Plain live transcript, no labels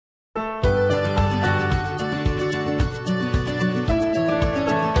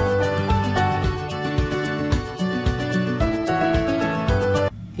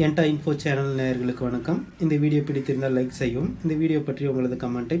என்டா info channel நேயர்களுக்கு வணக்கம். இந்த வீடியோ பிடித்திருந்தால் லைக் செய்யவும், இந்த வீடியோ பற்றி உங்களது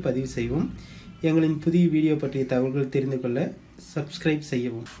கமெண்ட்டை பதிவு செய்யவும், எங்களின் புதிய வீடியோ பற்றிய தகவல்கள் தெரிந்து கொள்ள சப்ஸ்கிரைப்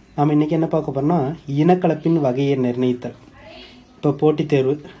செய்யவும். நாம் இன்றைக்கி என்ன பார்க்க போகிறோம்னா, இனக்கலப்பின் வகையை நிர்ணயித்தல். இப்போ போட்டித்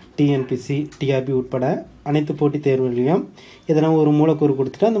தேர்வு டிஎன்பிசி, டிஆர்பி உட்பட அனைத்து போட்டித் தேர்வுகளையும் எதனா ஒரு மூலக்கூறு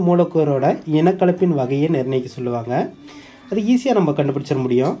கொடுத்துட்டு அந்த மூலக்கூறோட இனக்கலப்பின் வகையை நிர்ணயிக்க சொல்லுவாங்க. அது ஈஸியாக நம்ம கண்டுபிடிச்சிட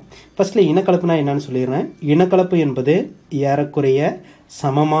முடியும். ஃபஸ்ட்டில் இனக்கலப்புனா என்னன்னு சொல்லிடுறேன். இனக்கலப்பு என்பது ஏறக்குறைய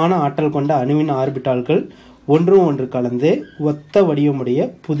சமமான ஆற்றல் கொண்ட அணுவின் ஆர்பிட்டால்கள் ஒன்று கலந்து ஒத்த வடிவமுடைய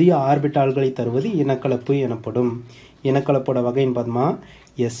புதிய ஆர்பிட்டால்களை தருவது இனக்கலப்பு எனப்படும். இனக்கலப்போட வகைன்னு பார்த்தோமா,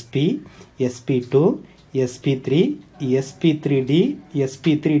 sp, sp2, sp3, sp3d,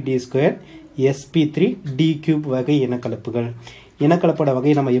 sp3d2, sp3d3 வகை இனக்கலப்புகள். இனக்கலப்போட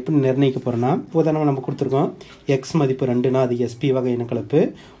வகையை நம்ம எப்படி நிர்ணயிக்க போகிறோம்னா, உதாரணம் நம்ம கொடுத்துருக்கோம். எக்ஸ் மதிப்பு 2னா அது sp வகை இனக்கலப்பு,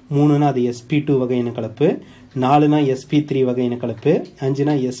 3னா அது sp2 வகை இனக்கலப்பு, 4னா sp3 வகை இனக்கலப்பு,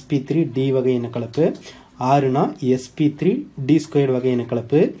 5னா sp3d வகை இனக்கலப்பு, 6னா sp3d2 வகை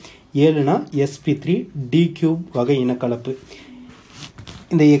இனக்கலப்பு, 7னா sp3d3 வகை இனக்கலப்பு.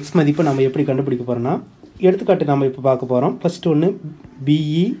 இந்த எக்ஸ் மதிப்பு நம்ம எப்படி கண்டுபிடிக்க போகிறோம்னா, எடுத்துக்காட்டு நம்ம இப்போ பார்க்க போகிறோம். ஃபஸ்ட்டு ஒன்று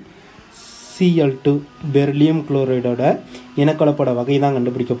BeCl2 பெர்லியம் குளோரைடோட இனக்கலப்போட வகை தான்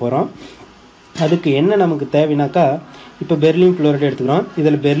கண்டுபிடிக்க போகிறோம். அதுக்கு என்ன நமக்கு தேவைனாக்கா, இப்போ பெர்லியம் குளோரைடு எடுத்துக்கிறோம்.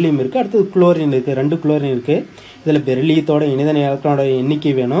 இதில் பெர்லியம் இருக்குது, அடுத்தது குளோரின் இருக்குது, 2 குளோரின் இருக்குது. இதில் பெர்லியத்தோட இணைதன எலக்ட்ரானோட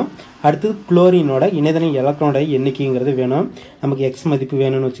எண்ணிக்கை வேணும், அடுத்தது குளோரினோட இணைதன எலக்ட்ரானோட எண்ணிக்கைங்கிறது வேணும். நமக்கு எக்ஸ் மதிப்பு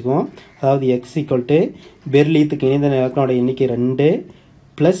வேணும்னு வச்சுக்குவோம். அதாவது எக்ஸ் ஈக்குவல் டு பெர்லியத்துக்கு இணைதன எலக்ட்ரானோட எண்ணிக்கை 2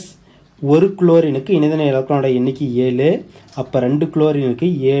 ப்ளஸ் ஒரு குளோரினுக்கு இணைதன எலக்ட்ரானோட எண்ணிக்கை 7. அப்போ 2 குளோரினுக்கு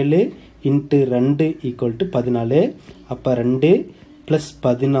 7 × 2 = 14. அப்போ 2 +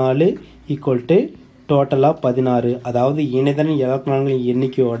 14 = டோட்டலாக 16. அதாவது இணைதன எலக்ட்ரான்களின்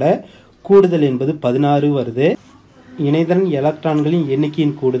எண்ணிக்கையோட கூடுதல் என்பது 16 வருது. இணைதன எலக்ட்ரான்களின்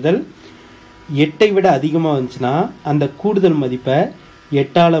எண்ணிக்கையின் கூடுதல் 8ஐ விட அதிகமாக வந்துச்சுன்னா அந்த கூடுதல் மதிப்பை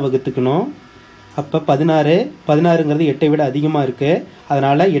 8ஆல் வகுத்துக்கணும். அப்போ 16ங்கிறது 8ஐ விட அதிகமாக இருக்குது,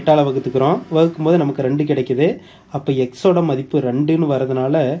 அதனால் 8ஆல் வகுத்துக்கிறோம். வகுக்கும்போது நமக்கு 2 கிடைக்குது. அப்போ எக்ஸோட மதிப்பு 2ன்னு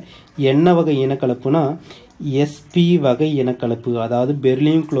வரதுனால என்ன வகை இனக்கலப்புனா sp வகை இனக்கலப்பு. அதாவது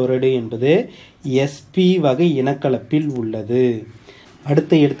பெர்லியம் குளோரைடு என்பது sp வகை இனக்கலப்பில் உள்ளது.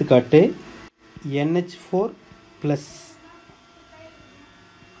 அடுத்த எடுத்துக்காட்டு NH4+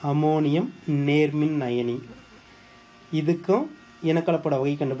 அமோனியம் நேர்மின் அயனி. இதுக்கும் இனக்கலப்போட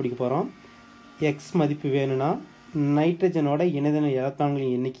வகை கண்டுபிடிக்க போகிறோம். எக்ஸ் மதிப்பு வேணும்னா, நைட்ரஜனோட இணைதன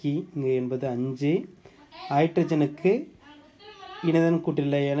எலக்ட்ரான்களின் எண்ணிக்கை இங்கே என்பது 5. ஹைட்ரஜனுக்கு இணைதன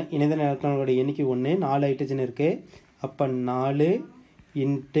கூட்டில் இணைதன எலக்ட்ரான்களோட எண்ணிக்கை 1, 4 ஹைட்ரஜன் இருக்குது. அப்போ 4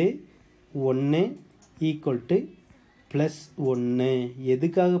 × 1 = +1.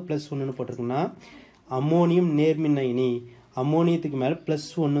 எதுக்காக +1ன்னு போட்டிருக்குன்னா, அமோனியம் நேர்மின் அயனி, அமோனியத்துக்கு மேலே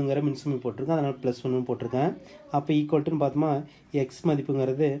 +1ங்கிற மின்சுமை போட்டிருக்கேன், அதனால் +1ன்னு போட்டிருக்கேன். அப்போ ஈக்குவல்ட்டுன்னு பார்த்தோமா, எக்ஸ்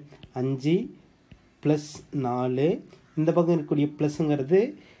மதிப்புங்கிறது 5 + 4. இந்த பக்கம் இருக்கக்கூடிய ப்ளஸ்ஸுங்கிறது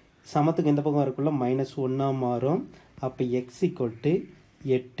சமத்துக்கு இந்த பக்கம் வரக்குள்ள -1 மாறும். அப்போ எக்ஸ் =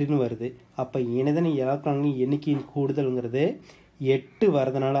 8ன்னு வருது. அப்போ இணைதன எலக்ட்ரான்களின் எண்ணிக்கையின் கூடுதல்ங்கிறது 8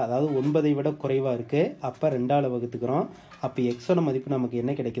 வரதுனால, அதாவது 9ஐ விட குறைவாக இருக்குது. அப்போ 2ஆல் வகுத்துக்கிறோம். அப்போ எக்ஸோட மதிப்பு நமக்கு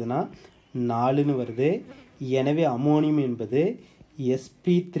என்ன கிடைக்குதுன்னா 4ன்னு வருது. எனவே அமோனியம் என்பது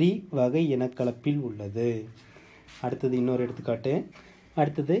sp3 வகை இனக்கலப்பில் உள்ளது. அடுத்தது இன்னொரு எடுத்துக்காட்டு.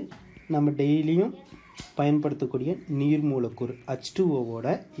 அடுத்தது நம்ம டெய்லியும் பயன்படுத்தக்கூடிய நீர் மூலக்கூறு H2Oவோட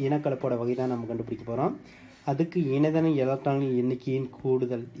இனக்கலப்போட வகை தான் நம்ம கண்டுபிடிக்க போகிறோம். அதுக்கு இணைதன எலக்ட்ரான்களின் எண்ணிக்கையின்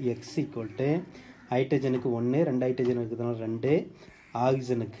கூடுதல் எக்ஸ் = ஹைட்ரஜனுக்கு 1, 2 ஹைட்ரஜன் இருக்கிறதுனால 2,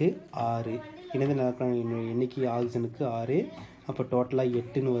 ஆக்சிஜனுக்கு 6. இணைதன எலக்ட்ரான்களின் எண்ணிக்கை ஆக்சிஜனுக்கு 6. அப்போ டோட்டலாக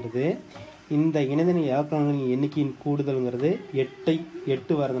 8ன்னு வருது. இந்த இணைதன எலக்ட்ரான்களின் எண்ணிக்கையின் கூடுதல்ங்கிறது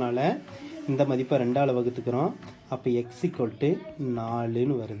 8 வரதுனால இந்த மதிப்பை 2ஆல் வகுத்துக்கிறோம். அப்போ எக்ஸ் =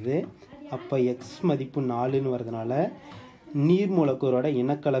 4ன்னு வருது. அப்போ எக்ஸ் மதிப்பு 4ன்னு வரதுனால நீர் மூலக்கூறோட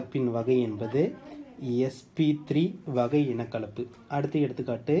இனக்கலப்பின் வகை என்பது sp3 வகை இனக்கலப்பு. அடுத்த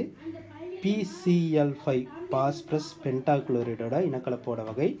எடுத்துக்காட்டு PCl5 பாஸ்பரஸ் பென்டாகுளோரைடோட இனக்கலப்போட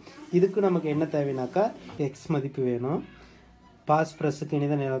வகை. இதுக்கு நமக்கு என்ன தேவைனாக்கா, எக்ஸ் மதிப்பு வேணும். பாஸ்பரஸுக்கு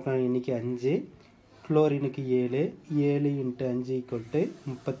இணைதன எலக்ட்ரான் எண்ணிக்கை 5, குளோரினுக்கு 7, 7 × 5 =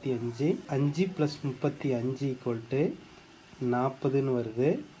 35. 5 + 35 = 40ன்னு வருது.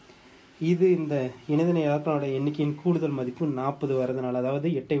 இது இந்த இணைதன எலக்ட்ரானோட எண்ணிக்கையின் கூடுதல் மதிப்பு 40 வரதுனால, அதாவது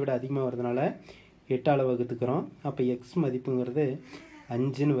 8ஐ விட அதிகமாக வரதுனால 8ஆல் வகுத்துக்கிறோம். அப்போ எக்ஸ் மதிப்புங்கிறது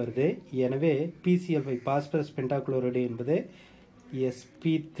 5ன்னு வருது. எனவே PCl5 பாஸ்பரஸ் பென்டாகுளோரைடு என்பது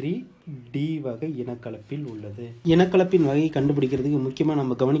sp3d வகை இனக்கலப்பில் உள்ளது. இனக்கலப்பின் வகையை கண்டுபிடிக்கிறதுக்கு முக்கியமாக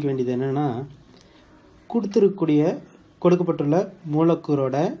நம்ம கவனிக்க வேண்டியது என்னென்னா, கொடுத்துருக்கக்கூடிய கொடுக்கப்பட்டுள்ள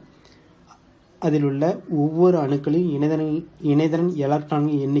மூலக்கூறோட அதில் உள்ள ஒவ்வொரு அணுக்களின் இணைதரன்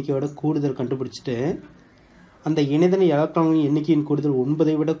எலக்ட்ரான்களின் எண்ணிக்கையோட கூடுதல் கண்டுபிடிச்சிட்டு அந்த இணைதரன் எலக்ட்ரான்களின் எண்ணிக்கையின் கூடுதல்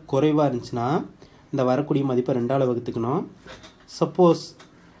 9ஐ விட குறைவாக இருந்துச்சுன்னா இந்த வரக்கூடிய மதிப்பை 2ஆல் வகுத்துக்கணும். சப்போஸ்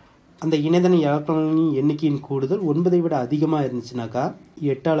அந்த இணைதரன் எலக்ட்ரான்களின் எண்ணிக்கையின் கூடுதல் 9ஐ விட அதிகமாக இருந்துச்சுனாக்கா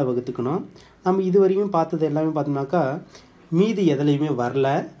 8ஆல் வகுத்துக்கணும். நம்ம இது வரைக்கும் பார்த்தது எல்லாமே பார்த்தோம்னாக்கா மீதி எதுலையுமே வரல.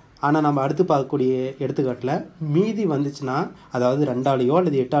 ஆனால் நம்ம அடுத்து பார்க்கக்கூடிய எடுத்துக்காட்டில் மீதி வந்துச்சுன்னா, அதாவது 2ஆலேயோ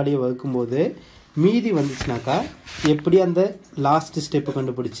அல்லது 8ஆலேயோ வகுக்கும்போது மீதி வந்துச்சுனாக்கா எப்படி அந்த லாஸ்ட் ஸ்டெப்பு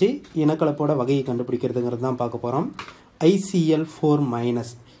கண்டுபிடிச்சி இனக்கலப்போட வகையை கண்டுபிடிக்கிறதுங்கிறது தான் பார்க்க போகிறோம். ICl4-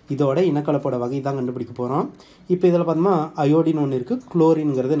 இதோட இனக்கலப்போட வகை தான் கண்டுபிடிக்க போகிறோம். இப்போ இதில் பார்த்தோம்னா அயோடின் ஒன்று இருக்குது,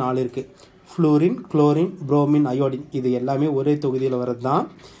 குளோரின்ங்கிறது 4 இருக்குது. ஃப்ளூரின், குளோரின், புரோமின், அயோடின் இது எல்லாமே ஒரே தொகுதியில் வர்றது தான்.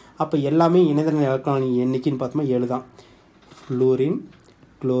 அப்போ எல்லாமே இணைதரன் எலக்ட்ரானின் எண்ணிக்கைன்னு பார்த்தோம்னா 7 தான். ஃப்ளூரின்,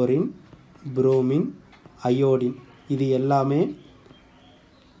 குளோரின், புரோமின், அயோடின் இது எல்லாமே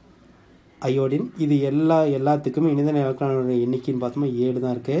எல்லாத்துக்குமே இணைதரன் எலக்ட்ரானோட எண்ணிக்கைன்னு பார்த்தோம்னா 7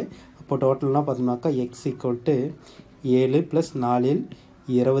 தான் இருக்குது. அப்போ டோட்டல்லாம் பார்த்தோம்னாக்கா X = 7 + 4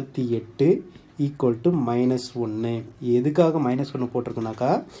 28 = -1. எதுக்காக -1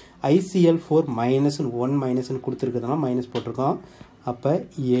 போட்டிருக்கோம்னாக்கா ICl4-1- கொடுத்துருக்கிறதுனால மைனஸ் போட்டிருக்கோம். அப்போ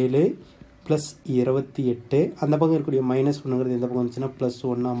 7 + 28 அந்த பக்கம் இருக்கக்கூடிய -1ங்கிறது இந்த பக்கம் வந்துச்சுன்னா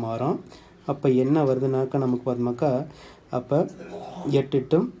 +1 மாறும். அப்போ என்ன வருதுனாக்கா நமக்கு பார்த்தோம்னாக்கா அப்போ 8 ×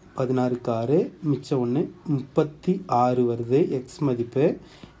 16 = 6 மிச்சம் 1 36 வருது X மதிப்பு.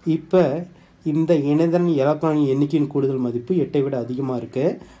 இப்போ இந்த இணைதரன் எலக்ட்ரானின் எண்ணிக்கையின் கூடுதல் மதிப்பு 8ஐ விட அதிகமாக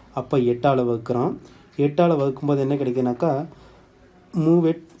இருக்குது. அப்போ 8ஆல் வகுக்கிறோம். 8ஆல் வகுக்கும்போது என்ன கிடைக்குனாக்கா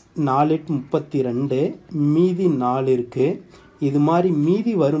 3 × 4 = 32 மீதி 4 இருக்குது. இது மாதிரி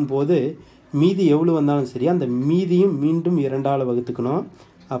மீதி வரும்போது மீதி எவ்வளோ வந்தாலும் சரி அந்த மீதியும் மீண்டும் 2ஆல் வகுத்துக்கணும்.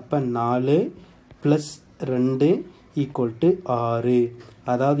 அப்போ 4 + 2 = 6.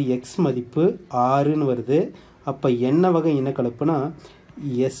 அதாவது X மதிப்பு 6ன்னு வருது. அப்போ என்ன வகை இனக்கலப்புனா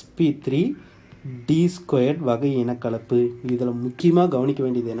sp3d² வகை இனக்கலப்பு. இதில் முக்கியமாக கவனிக்க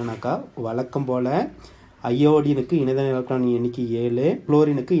வேண்டியது என்னன்னாக்கா வழக்கம் போல் அயோடினுக்கு இணைதரன் எலக்ட்ரானின் எண்ணிக்கை 7,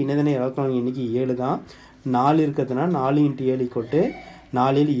 குளோரினுக்கு இணைதரன் எலக்ட்ரானின் எண்ணிக்கை 7 தான். 4 இருக்கிறதுனா 4 × 7 =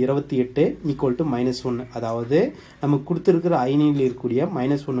 4 × 28 = -1. அதாவது நமக்கு கொடுத்துருக்கிற அயனியில் இருக்கக்கூடிய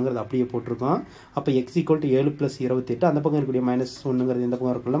 -1ங்கிறது அப்படியே போட்டிருக்கோம். அப்போ X = 7 + 28 அந்த பக்கம் இருக்கக்கூடிய -1ங்கிறது இந்த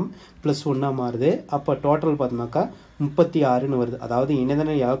பக்கம் இருக்கலாம் +1 மாறுது. அப்போ டோட்டல் பார்த்தோம்னாக்கா 36ன்னு வருது. அதாவது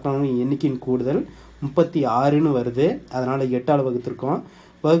இணைதரன் எலக்ட்ரானின் எண்ணிக்கையின் கூடுதல் 36ன்னு வருது. அதனால் 8ஆல் வகுத்துருக்கோம்.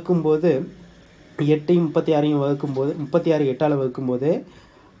 வகுக்கும்போது 8ஐயும் 36ஐயும் வகுக்கும்போது 36 8ஆல் வகுக்கும்போது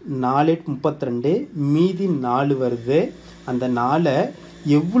 4 × 32 மீதி 4 வருது. அந்த 4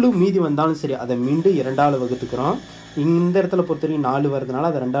 எவ்வளோ மீதி வந்தாலும் சரி அதை மீண்டும் 2ஆல் வகுத்துக்கிறோம். இந்த இடத்துல பொறுத்தவரைக்கும் 4 வருதுனால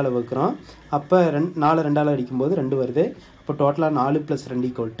அதை 2ஆல் வகுக்கிறோம். அப்போ 4 2ஆல் அடிக்கும்போது 2 வருது. அப்போ டோட்டலாக 4 +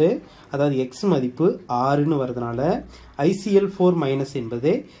 2 அதாவது X மதிப்பு 6ன்னு வருதுனால ICl4-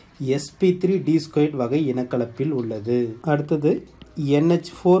 என்பது sp3d² வகை இனக்கலப்பில் உள்ளது. அடுத்தது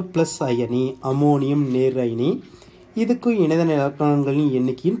NH4+ அயனி, அமோனியம் நேர் அயனி. இதுக்கும் இணைதரன் எலக்ட்ரான்களின்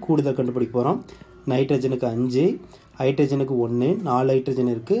எண்ணிக்கையின் கூடுதல் கண்டுபிடிக்க போகிறோம். நைட்ரஜனுக்கு 5, ஹைட்ரஜனுக்கு 1, 4 ஹைட்ரஜன்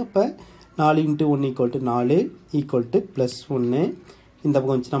இருக்குது. அப்போ 4 × 1 = 4 = +1. இந்த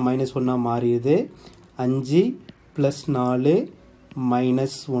பக்கம் வந்துச்சுன்னா -1 மாறிடுது. 5 + 4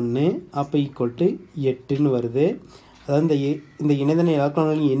 -1 அப்போ = 8ன்னு வருது. அதாவது இந்த இணைதரன்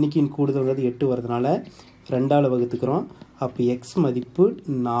எலக்ட்ரான்களின் எண்ணிக்கையின் கூடுதல்ங்கிறது 8 வருதுனால 2ஆல் வகுத்துக்கிறோம். அப்போ X மதிப்பு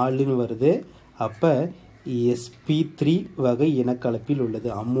 4ன்னு வருது. அப்போ sp3 வகை இனக்கலப்பில் உள்ளது.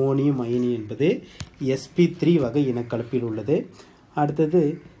 அம்மோனியம் அயனி என்பது sp3 வகை இனக்கலப்பில் உள்ளது. அடுத்தது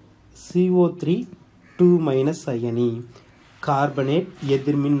CO3 அயனி, கார்பனேட்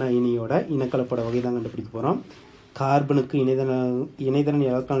எதிர்மின் அயனியோட இனக்கலப்போட வகை தான் கண்டுபிடிக்க போகிறோம். கார்பனுக்கு இணைதரன்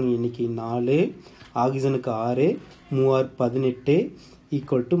எலக்ட்ரானின் எண்ணிக்கை 4, ஆக்சிஜனுக்கு 6, 3 18 =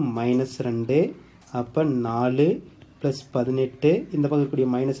 -2. அப்போ 4 + 18 இந்த பக்கம் இருக்கக்கூடிய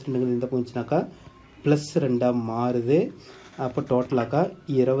 -2ங்கிறது இந்த பக்கம் வந்துச்சுனாக்கா +2 மாறுது. அப்போ டோட்டலாக்கா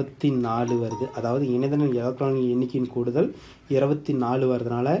 24 வருது. அதாவது இணைதரன் எலக்ட்ரானின் எண்ணிக்கையின் கூடுதல் 24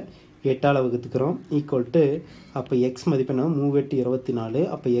 வருதுனால 8ஆல் வகுத்துக்கிறோம். அப்போ X மதிப்பு என்ன 3 × 8 = 24.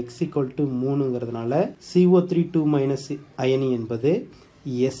 அப்போ X = 3ங்கிறதுனால CO3 அயனி என்பது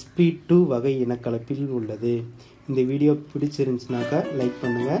sp2 வகை இனக்கலப்பில் உள்ளது. இந்த வீடியோ பிடிச்சிருந்துச்சுனாக்கா லைக்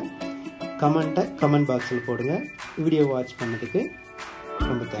பண்ணுங்கள், கமெண்ட் பாக்ஸில் போடுங்க. வீடியோ வாட்ச் பண்ணதுக்கு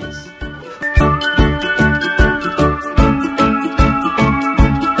ரொம்ப தேங்க்ஸ்.